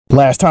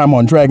Last time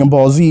on Dragon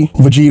Ball Z,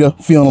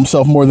 Vegeta, feeling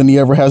himself more than he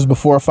ever has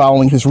before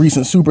following his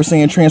recent Super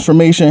Saiyan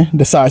transformation,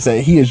 decides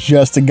that he is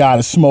just a guy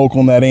to smoke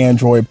on that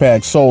android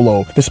pack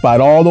solo, despite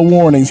all the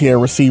warnings he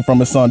had received from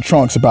his son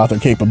Trunks about their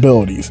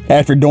capabilities.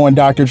 After doing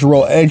Dr.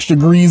 Gero extra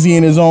greasy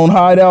in his own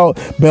hideout,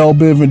 Bell,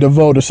 Biv, and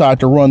DeVoe decide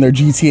to run their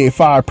GTA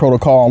 5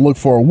 protocol and look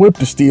for a whip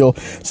to steal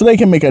so they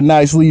can make a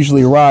nice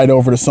leisurely ride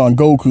over to son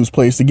Goku's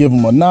place to give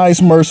him a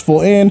nice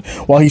merciful end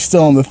while he's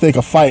still in the thick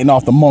of fighting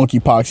off the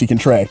monkeypox he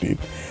contracted.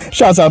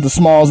 Shouts out to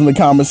Smalls in the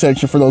comment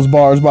section for those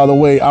bars, by the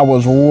way. I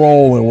was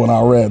rolling when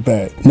I read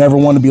that. Never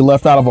want to be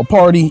left out of a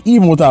party,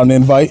 even without an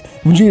invite.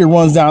 Vegeta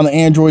runs down the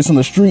androids on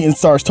the street and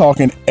starts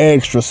talking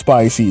extra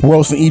spicy,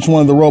 roasting each one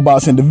of the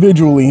robots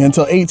individually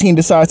until 18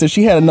 decides that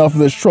she had enough of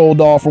this troll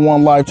doll for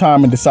one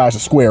lifetime and decides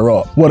to square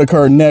up. What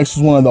occurred next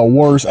was one of the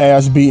worst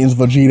ass beatings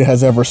Vegeta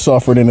has ever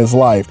suffered in his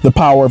life. The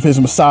power of his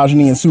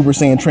misogyny and Super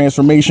Saiyan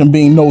transformation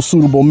being no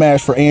suitable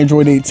match for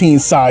Android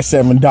 18's size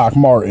 7 Doc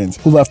Martens,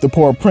 who left the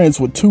poor prince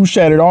with 2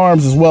 shattered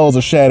arms as well as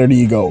a shattered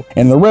ego.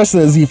 And the rest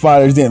of the Z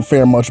fighters didn't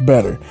fare much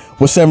better,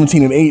 with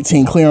 17 and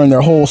 18 clearing their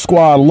whole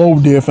squad low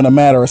diff in a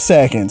matter of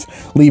seconds,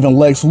 leaving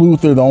Lex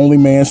Luthor the only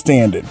man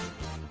standing.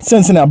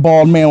 Sensing that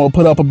bald man will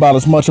put up about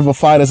as much of a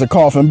fight as a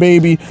coffin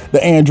baby,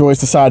 the androids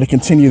decide to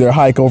continue their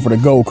hike over to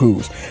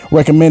Goku's,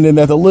 recommending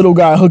that the little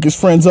guy hook his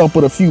friends up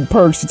with a few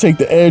perks to take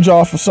the edge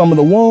off of some of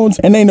the wounds,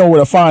 and they know where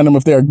to find them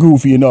if they're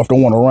goofy enough to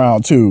want a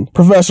round too.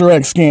 Professor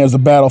X scans the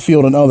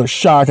battlefield in utter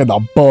shock at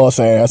the bus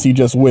ass he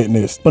just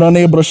witnessed, but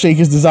unable to shake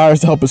his desires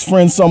to help his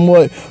friends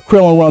somewhat,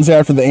 Krillin runs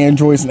after the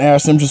androids and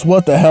asks them just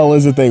what the hell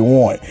is it they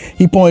want.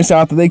 He points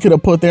out that they could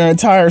have put their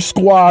entire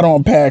squad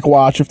on pack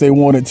watch if they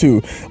wanted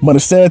to, but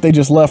instead they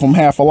just left him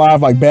half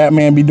alive like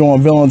Batman be doing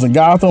villains in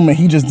Gotham, and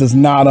he just does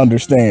not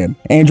understand.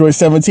 Android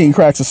 17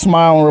 cracks a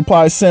smile and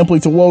replies simply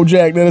to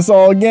Wojak that it's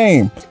all a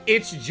game.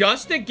 It's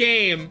just a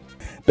game.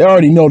 They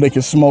already know they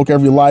can smoke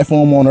every life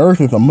form on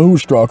Earth if a mood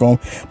struck them,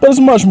 but it's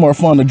much more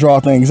fun to draw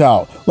things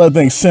out, let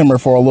things simmer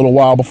for a little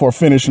while before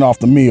finishing off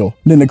the meal.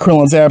 Then to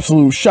Krillin's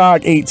absolute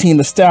shock, 18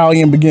 the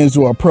stallion begins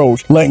to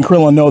approach, letting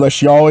Krillin know that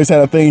she always had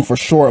a thing for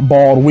short,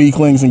 bald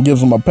weaklings and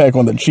gives him a peck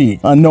on the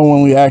cheek,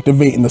 unknowingly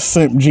activating the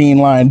simp gene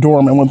lying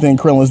dormant within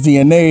Krillin's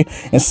DNA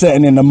and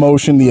setting into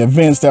motion the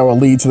events that will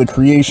lead to the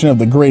creation of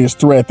the greatest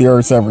threat the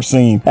Earth's ever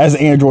seen. As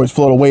the androids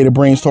float away to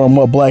brainstorm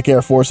what Black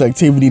Air Force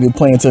activity they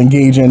plan to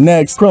engage in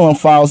next, Krillin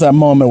files that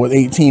moment with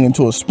 18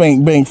 into a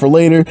spank bank for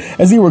later,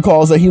 as he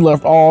recalls that he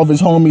left all of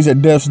his homies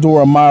at death's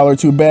door a mile or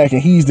two back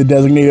and he's the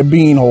designated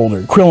bean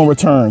holder. Krillin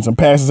returns and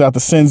passes out the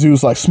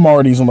Senzus like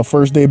Smarties on the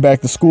first day back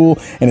to school,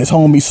 and his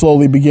homies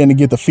slowly begin to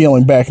get the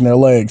feeling back in their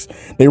legs.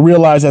 They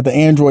realize that the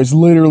androids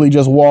literally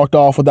just walked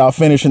off without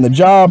finishing the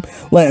job,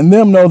 letting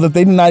them know that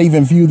they did not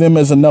even view them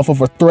as enough of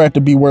a threat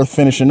to be worth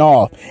finishing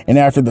off, and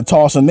after the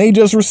tossing they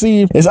just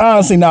received, it's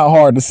honestly not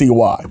hard to see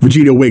why.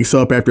 Vegeta wakes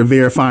up after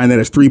verifying that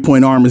his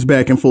 3-point arm is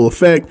back in full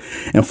effect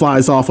and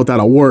flies off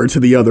without a word to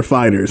the other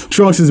fighters.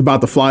 Trunks is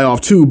about to fly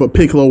off too, but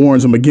Piccolo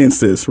warns him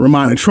against this,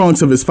 reminding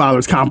Trunks of his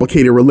father's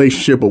complicated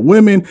relationship with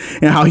women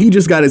and how he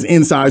just got his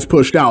insides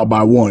pushed out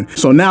by one.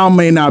 So now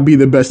may not be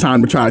the best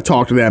time to try to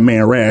talk to that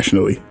man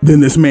rationally.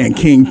 Then this man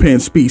Kingpin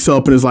speaks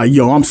up and is like,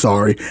 yo, I'm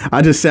sorry.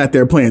 I just sat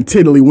there playing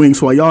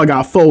tiddlywinks while y'all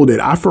got folded.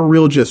 I for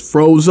real just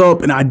froze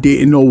up and I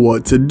didn't know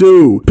what to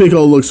do.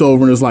 Piccolo looks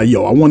over and is like,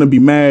 yo, I want to be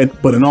mad,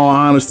 but in all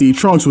honesty,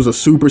 Trunks was a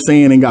Super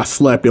Saiyan and got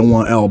slept in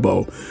one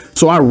elbow.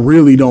 So I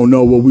really don't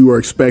know what we were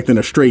expecting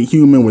a straight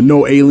human with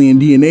no alien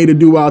DNA to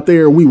do out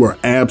there. We were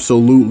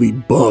absolutely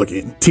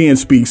bugging. Tien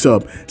speaks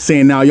up,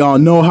 saying now y'all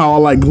know how I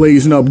like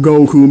glazing up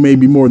Goku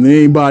maybe more than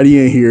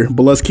anybody in here,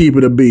 but let's keep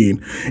it a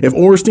bean. If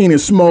Orstein and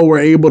Smo were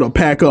able to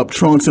pack up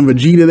Trunks and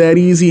Vegeta that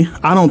easy,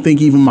 I don't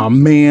think even my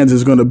mans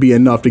is going to be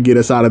enough to get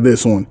us out of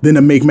this one. Then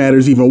to make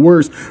matters even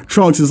worse,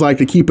 Trunks is like,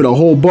 to keep it a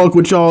whole buck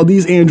with y'all,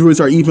 these androids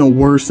are even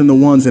worse than the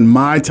ones in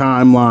my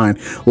timeline.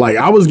 Like,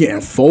 I was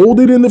getting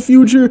folded in the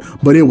future,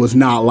 but it was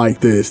not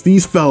like this.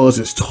 These fellas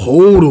is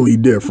totally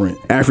different.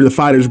 After the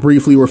fighters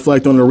briefly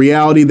reflect on the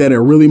reality that it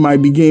really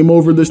might be game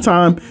over this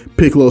time,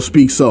 Piccolo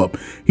speaks up.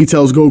 He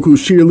tells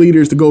Goku's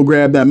cheerleaders to go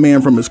grab that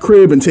man from his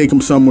crib and take him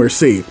somewhere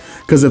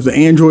safe, because if the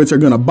androids are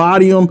gonna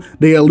body him,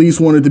 they at least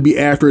want it to be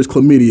after his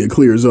chlamydia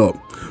clears up.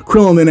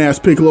 Krillin then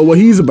asks Piccolo what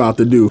he's about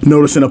to do,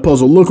 noticing a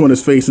puzzled look on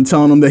his face and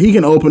telling him that he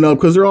can open up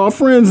because they're all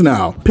friends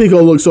now.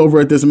 Piccolo looks over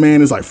at this man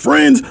and is like,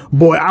 friends?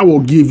 Boy, I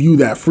will give you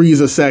that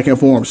Frieza second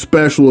form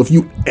special if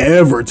you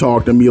ever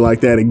talk to me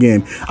like that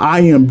again.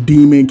 I am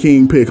Demon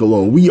King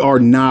Piccolo. We are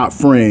not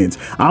friends.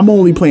 I'm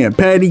only playing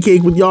patty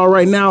cake with y'all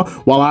right now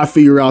while I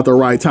figure out the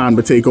right time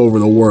to take over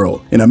the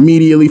world. And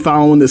immediately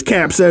following this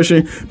cap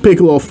session,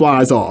 Piccolo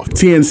flies off.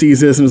 Tien sees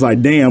this and is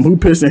like, damn, who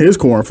pissed in his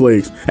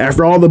cornflakes?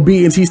 After all the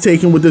beatings he's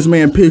taken with this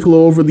man man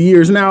Piccolo over the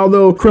years now,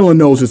 though, Krillin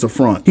knows it's a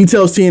front. He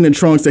tells Tien and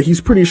Trunks that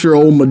he's pretty sure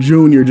old Ma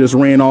Jr. just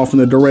ran off in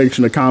the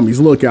direction of Kami's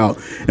lookout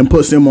and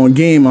puts them on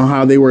game on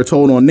how they were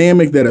told on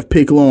Namek that if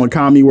Piccolo and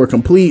Kami were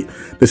complete,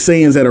 the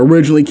Saiyans that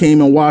originally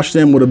came and watched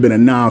them would have been a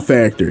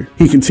non-factor.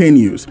 He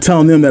continues,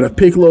 telling them that if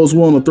Piccolo's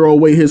willing to throw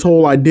away his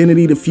whole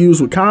identity to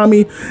fuse with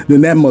Kami,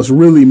 then that must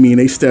really mean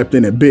they stepped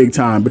in at big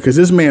time, because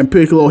this man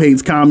Piccolo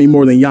hates Kami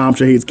more than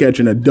Yamcha hates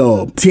catching a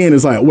dub. Tien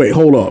is like, wait,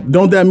 hold up.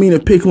 Don't that mean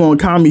if Piccolo and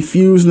Kami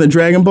fuse and the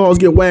Dragon Balls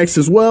get waxed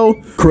as well?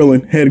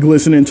 Krillin, head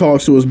glistening,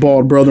 talks to his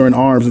bald brother in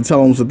arms and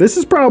tells him that this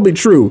is probably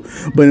true,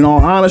 but in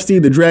all honesty,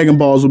 the Dragon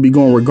Balls will be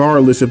going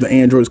regardless if the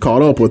androids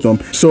caught up with them,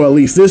 so at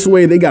least this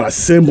way they got a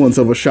semblance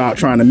of a shot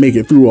trying to make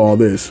it through all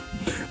this.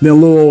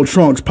 Then little old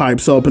Trunks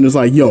pipes up and is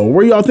like, yo,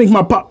 where y'all think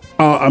my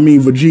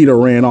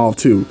Vegeta ran off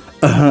to?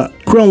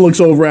 Krillin looks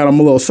over at him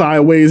a little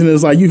sideways and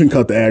is like, you can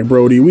cut the act,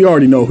 Brody. We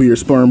already know who your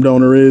sperm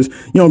donor is.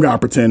 You don't gotta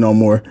pretend no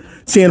more.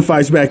 Tien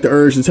fights back the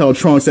urge to tell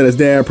Trunks that his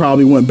dad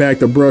probably went back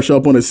to brush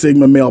up on his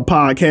Sigma Male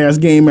podcast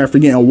game after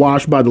getting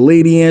washed by the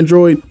lady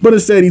android, but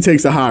instead he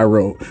takes the high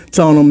road,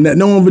 telling him that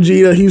knowing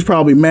Vegeta, he's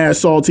probably mad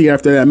salty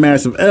after that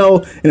massive L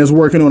and is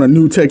working on a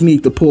new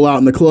technique to pull out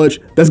in the clutch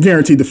that's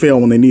guaranteed to fail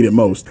when they need it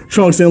most.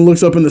 Trunks then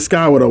looks up in the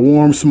sky with a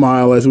warm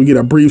smile as we get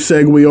a brief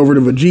segue over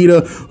to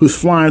Vegeta, who's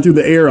flying through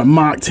the air at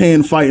Mach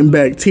 10 fighting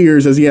back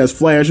tears as he has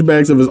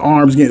flashbacks of his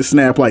arms getting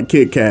snapped like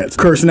Kit Kats,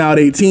 cursing out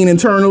 18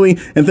 internally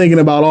and thinking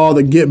about all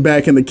the get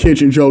back in the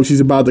kitchen jokes he's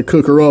about to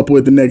cook her up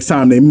with the next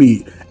time they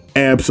meet.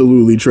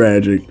 Absolutely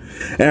tragic.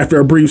 After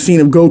a brief scene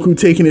of Goku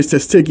taking his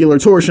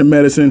testicular torsion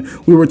medicine,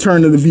 we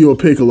return to the view of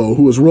Piccolo,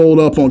 who is rolled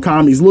up on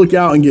Kami's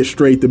lookout and gets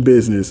straight to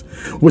business.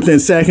 Within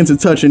seconds of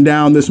touching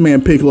down, this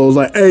man Piccolo is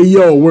like, hey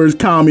yo, where's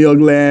Kami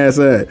ugly ass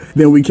at?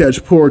 Then we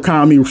catch poor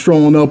Kami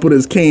strolling up with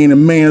his cane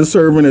and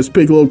manservant as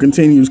Piccolo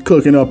continues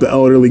cooking up the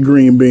elderly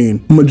green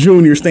bean. Ma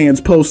Jr.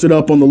 stands posted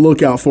up on the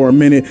lookout for a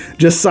minute,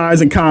 just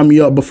sizing Kami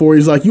up before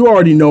he's like, you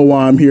already know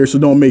why I'm here, so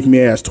don't make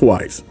me ask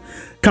twice.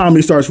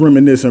 Kami starts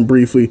reminiscing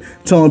briefly,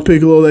 telling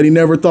Piccolo that he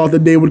never thought the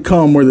day would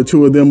come where the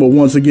two of them would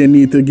once again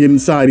need to get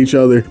inside each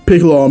other.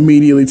 Piccolo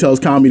immediately tells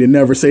Kami to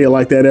never say it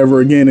like that ever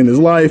again in his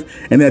life,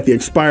 and that the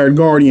expired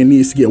Guardian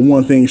needs to get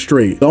one thing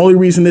straight. The only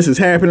reason this is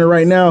happening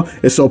right now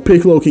is so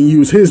Piccolo can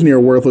use his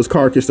near worthless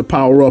carcass to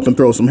power up and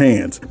throw some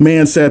hands.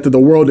 Man said that the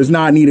world does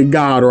not need a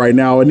god right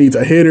now, it needs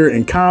a hitter,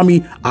 and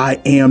Kami,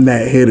 I am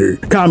that hitter.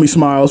 Kami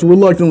smiles,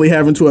 reluctantly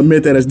having to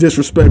admit that as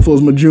disrespectful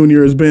as Ma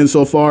Jr. has been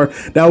so far,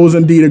 that was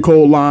indeed a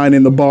cold line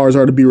and the bars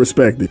are to be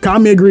respected.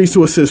 Kami agrees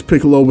to assist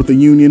Piccolo with the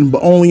union, but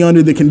only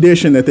under the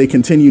condition that they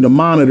continue to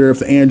monitor if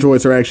the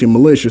androids are actually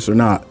malicious or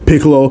not.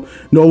 Piccolo,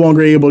 no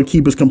longer able to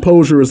keep his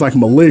composure, is like,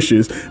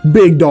 malicious?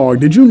 Big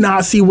dog, did you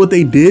not see what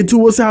they did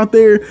to us out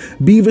there?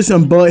 Beavis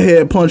and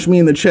Butthead punched me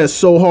in the chest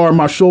so hard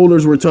my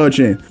shoulders were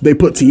touching. They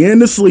put Tien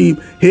to sleep,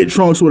 hit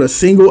Trunks with a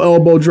single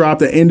elbow drop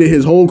that ended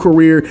his whole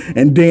career,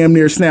 and damn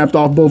near snapped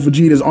off both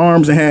Vegeta's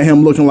arms and had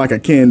him looking like a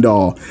Ken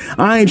doll.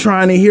 I ain't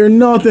trying to hear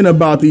nothing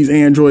about these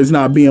androids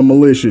not being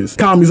malicious.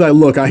 Kami's like,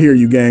 look, I hear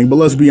you, gang, but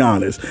let's be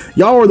honest.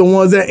 Y'all were the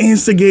ones that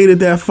instigated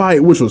that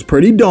fight, which was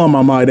pretty dumb,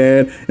 I might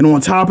add. And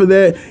on top of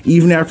that,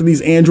 even after these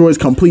androids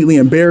completely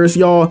embarrass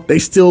y'all, they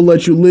still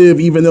let you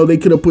live, even though they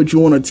could have put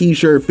you on a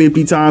t-shirt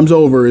 50 times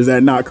over. Is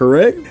that not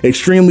correct?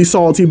 Extremely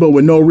salty, but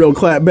with no real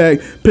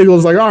clapback,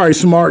 Piccolo's like, all right,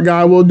 smart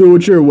guy, we'll do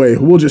it your way.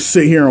 We'll just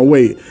sit here and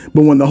wait.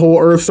 But when the whole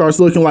earth starts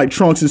looking like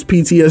Trunks'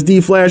 PTSD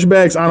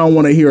flashbacks, I don't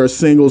want to hear a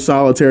single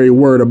solitary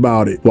word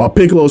about it. While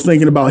Piccolo's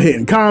thinking about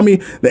hitting Kami,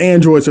 the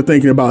androids are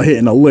thinking about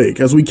hitting a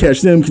lick, as we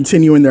catch them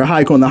continuing their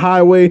hike on the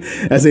highway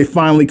as they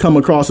finally come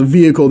across a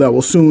vehicle that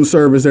will soon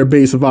serve as their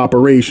base of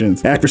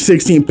operations. After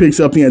 16 picks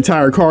up the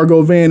entire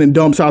cargo van and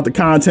dumps out the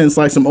contents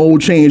like some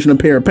old change in a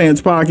pair of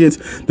pants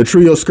pockets, the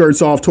trio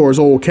skirts off towards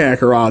old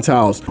Kakarot's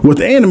house, with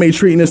the anime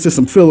treating us to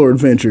some filler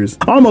adventures,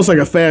 almost like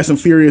a Fast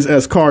and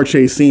Furious-esque car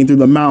chase scene through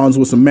the mountains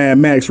with some Mad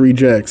Max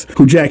rejects,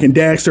 who Jack and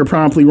Daxter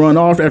promptly run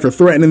off after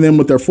threatening them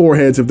with their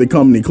foreheads if they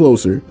come any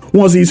closer.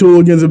 Once these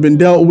hooligans have been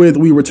dealt with,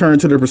 we return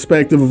to the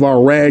perspective of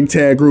our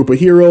ragtag group of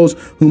heroes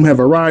whom have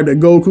arrived at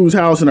Goku's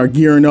house and are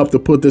gearing up to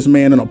put this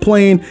man on a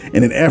plane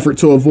in an effort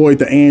to avoid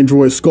the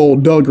android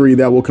skullduggery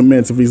that will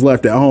commence if he's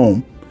left at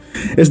home.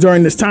 It's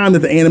during this time that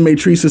the anime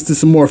treats us to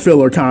some more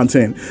filler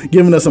content,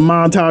 giving us a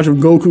montage of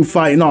Goku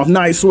fighting off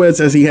night sweats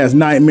as he has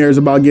nightmares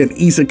about getting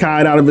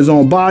isekai'd out of his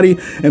own body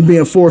and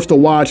being forced to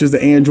watch as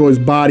the androids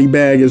body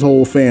bag his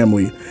whole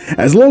family.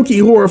 As low-key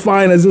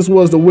horrifying as this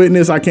was to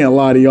witness, I can't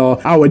lie to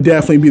y'all, I would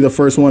definitely be the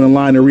first one in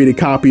line to read a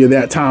copy of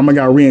That Time I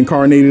Got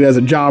Reincarnated as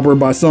a Jobber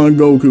by Son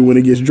Goku when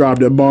it gets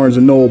dropped at Barnes &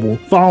 Noble.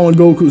 Following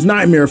Goku's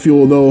nightmare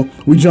fuel though,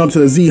 we jump to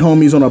the Z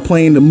homies on a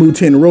plane to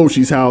Muten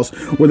Roshi's house,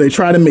 where they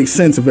try to make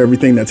sense of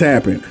everything that's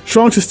that's happened.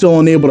 Trunks is still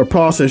unable to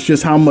process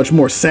just how much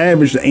more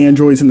savage the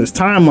androids in this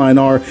timeline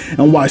are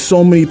and why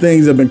so many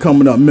things have been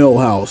coming up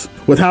Milhouse.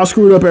 With how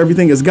screwed up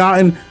everything has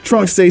gotten,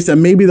 Trunks states that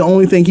maybe the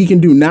only thing he can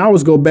do now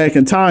is go back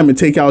in time and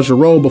take out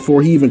Gero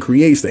before he even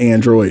creates the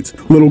androids.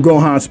 Little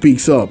Gohan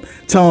speaks up,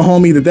 telling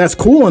homie that that's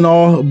cool and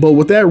all, but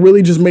would that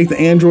really just make the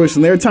androids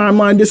in their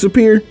timeline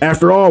disappear?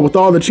 After all, with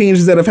all the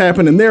changes that have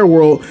happened in their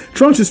world,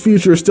 Trunks'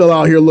 future is still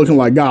out here looking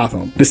like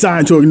Gotham.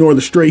 Deciding to ignore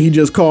the stray he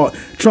just caught,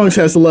 Trunks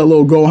has to let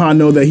little Gohan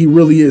know that he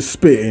really is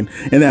spitting,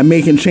 and that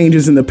making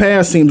changes in the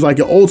past seems like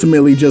it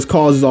ultimately just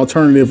causes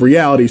alternative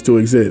realities to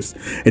exist.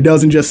 It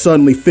doesn't just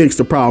suddenly fix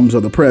the problems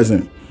of the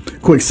present.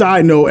 Quick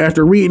side note,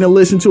 after reading and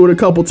listening to it a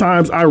couple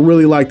times, I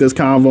really like this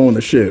convo on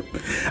the ship.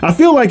 I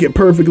feel like it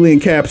perfectly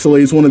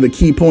encapsulates one of the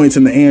key points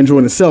in the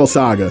Android and Cell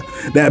saga,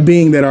 that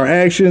being that our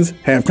actions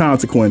have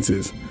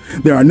consequences.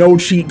 There are no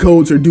cheat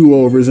codes or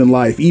do-overs in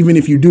life, even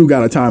if you do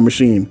got a time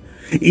machine.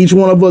 Each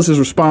one of us is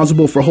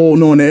responsible for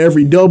holding on to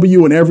every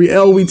W and every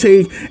L we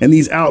take, and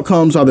these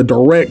outcomes are the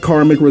direct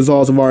karmic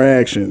results of our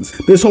actions.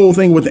 This whole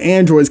thing with the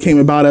androids came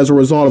about as a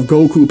result of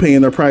Goku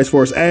paying their price for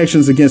his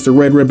actions against the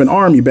Red Ribbon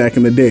Army back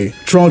in the day.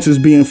 Trunks is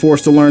being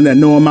forced to learn that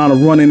no amount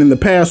of running in the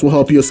past will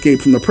help you escape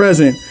from the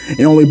present,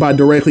 and only by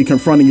directly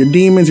confronting your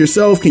demons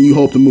yourself can you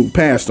hope to move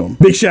past them.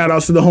 Big shout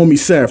outs to the homie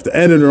Seth, the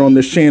editor on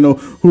this channel,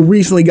 who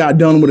recently got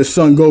done with his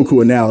Son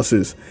Goku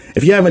analysis.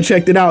 If you haven't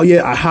checked it out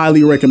yet, I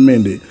highly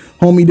recommend it.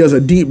 Homie does a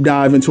deep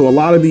dive into a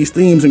lot of these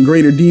themes in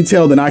greater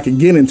detail than I can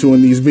get into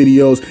in these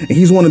videos, and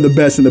he's one of the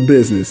best in the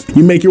business.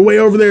 You make your way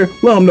over there,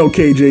 let him know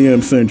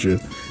KJM sent you.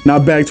 Now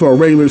back to our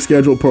regular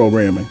scheduled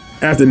programming.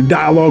 After the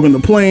dialogue on the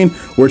plane,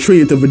 we're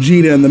treated to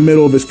Vegeta in the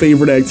middle of his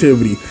favorite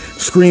activity,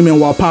 screaming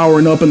while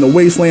powering up in the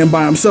wasteland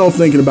by himself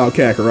thinking about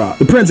Kakarot.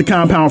 The Prince of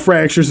Compound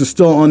Fractures is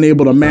still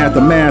unable to math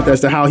the math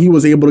as to how he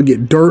was able to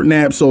get dirt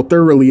napped so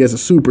thoroughly as a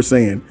Super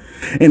Saiyan.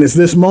 And it's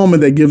this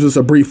moment that gives us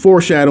a brief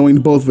foreshadowing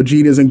to both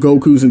Vegeta's and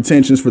Goku's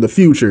intentions for the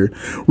future,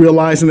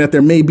 realizing that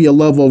there may be a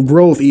level of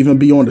growth even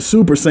beyond the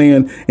Super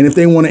Saiyan, and if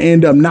they want to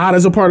end up not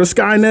as a part of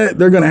Skynet,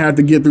 they're going to have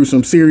to get through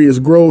some serious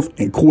growth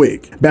and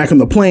quick. Back on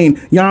the plane,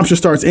 Yamcha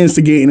starts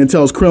instigating and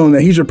tells Krillin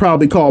that he should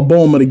probably call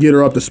Bulma to get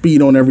her up to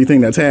speed on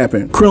everything that's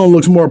happened. Krillin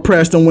looks more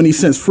pressed than when he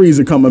sensed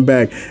Frieza coming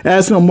back,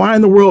 asking him why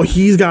in the world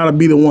he's got to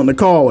be the one to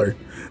call her.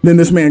 Then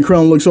this man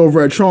Krillin looks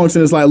over at Trunks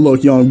and is like,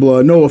 look, young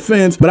blood, no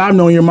offense, but I've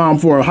known your mom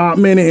for a hot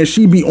minute and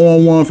she be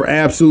on one for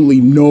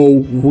absolutely no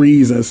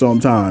reason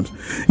sometimes.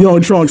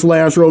 Young Trunks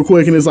laughs real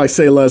quick and is like,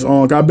 say less,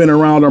 Unc. I've been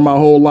around her my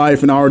whole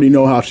life and I already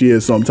know how she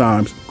is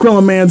sometimes.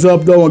 Krillin mans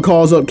up though and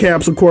calls up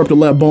Capsule Corp to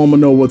let Bulma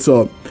know what's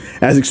up.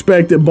 As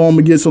expected,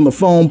 Bulma gets on the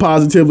phone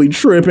positively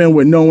tripping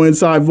with no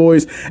inside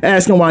voice,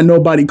 asking why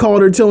nobody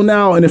called her till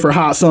now and if her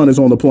hot son is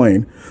on the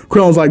plane.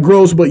 Krillin's like,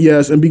 gross, but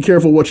yes, and be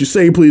careful what you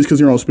say please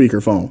because you're on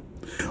speakerphone.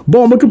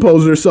 Bulma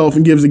composes herself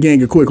and gives the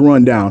gang a quick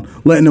rundown,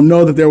 letting them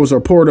know that there was a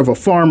report of a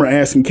farmer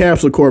asking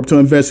Capsule Corp to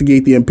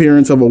investigate the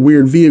appearance of a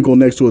weird vehicle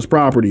next to his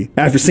property.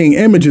 After seeing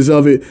images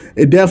of it,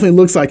 it definitely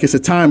looks like it's a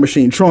time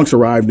machine Trunks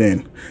arrived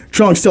in.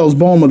 Trunks tells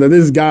Bulma that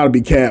this has got to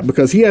be Cap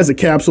because he has a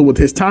capsule with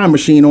his time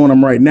machine on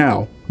him right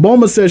now.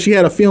 Bulma says she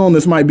had a feeling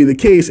this might be the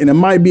case and it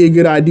might be a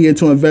good idea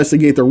to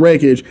investigate the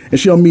wreckage and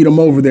she'll meet him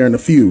over there in a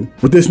few.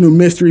 With this new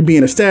mystery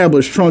being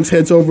established, Trunks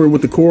heads over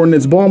with the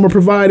coordinates Bulma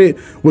provided,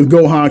 with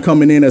Gohan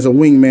coming in as a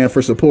wingman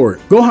for support.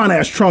 Gohan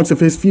asks Trunks if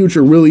his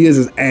future really is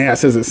as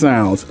ass as it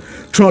sounds.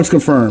 Trunks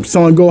confirms,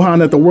 telling Gohan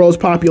that the world's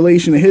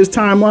population in his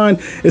timeline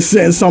is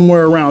sitting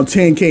somewhere around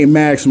 10K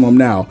maximum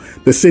now.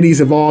 The cities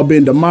have all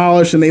been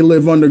demolished and they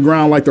live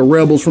underground like the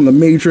rebels from the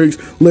Matrix,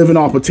 living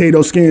off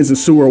potato skins and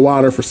sewer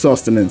water for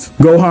sustenance.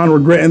 Gohan,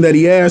 regretting that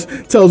he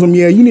asked, tells him,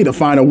 yeah, you need to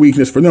find a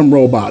weakness for them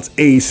robots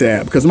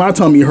ASAP, because my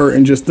tummy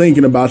hurting just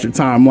thinking about your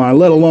timeline,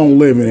 let alone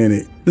living in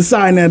it.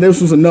 Deciding that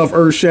this was enough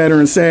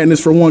earth-shattering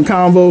sadness for one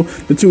convo,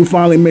 the two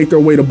finally make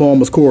their way to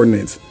Bulma's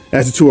coordinates.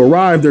 As the two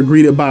arrive, they're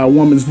greeted by a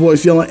woman's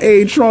voice yelling,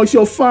 hey Trunks,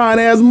 your fine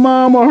ass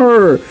mom or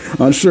her.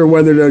 Unsure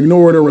whether to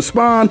ignore it or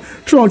respond,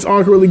 Trunks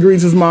awkwardly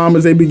greets his mom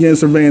as they begin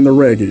surveying the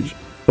wreckage.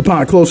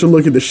 Upon a closer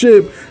look at the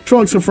ship,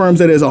 Trunks confirms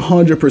that it's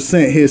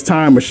 100% his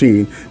time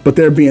machine, but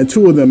there being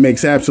two of them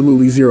makes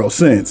absolutely zero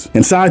sense.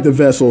 Inside the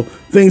vessel,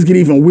 things get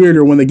even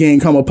weirder when the gang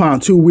come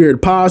upon two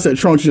weird pods that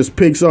Trunks just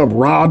picks up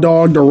raw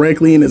dog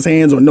directly in his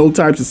hands with no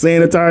types of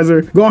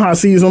sanitizer. Gohan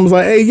sees them and is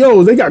like, hey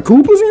yo, they got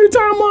Koopas in your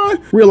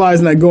timeline?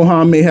 Realizing that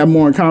Gohan may have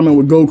more in common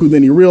with Goku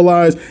than he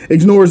realized,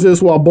 ignores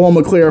this while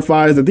Bulma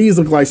clarifies that these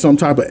look like some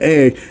type of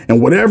egg,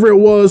 and whatever it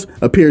was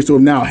appears to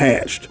have now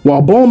hatched.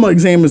 While Bulma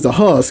examines the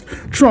husk,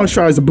 Trunks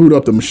tries to boot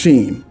up the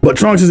machine, but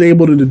Trunks is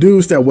able to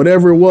deduce that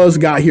whatever it was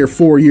got here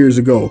 4 years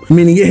ago,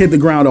 meaning it hit the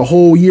ground a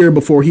whole year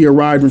before he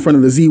arrived in front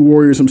of the Z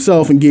Warriors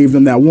himself and gave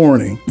them that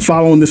warning.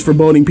 Following this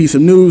foreboding piece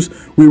of news,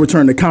 we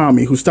return to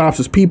Kami, who stops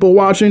his people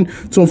watching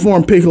to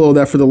inform Piccolo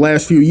that for the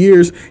last few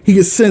years, he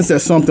gets sensed that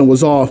something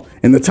was off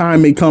and the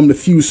time may come to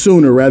fuse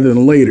sooner rather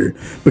than later,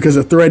 because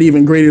a threat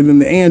even greater than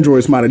the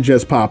androids might have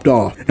just popped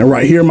off. And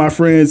right here, my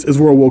friends, is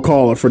where we'll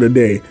call it for the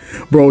day.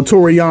 Bro,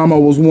 Toriyama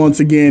was once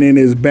again in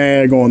his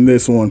bag on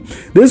this one.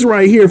 This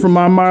right here, from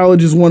my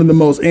mileage, is one of the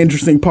most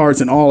interesting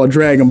parts in all of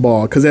Dragon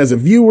Ball, because as a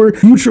viewer,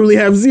 you truly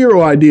have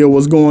zero idea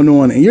what's going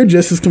on, and you're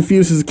just as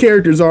confused as the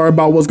characters are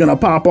about what's gonna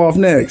pop off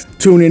next.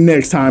 Tune in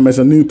next time as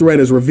a new threat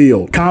is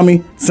revealed.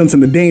 Kami, sensing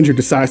the danger,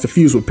 decides to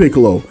fuse with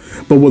Piccolo,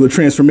 but will the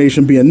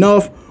transformation be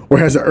enough, or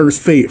has the Earth's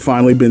fate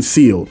finally been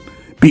sealed?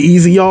 Be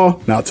easy, y'all,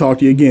 and I'll talk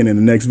to you again in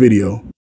the next video.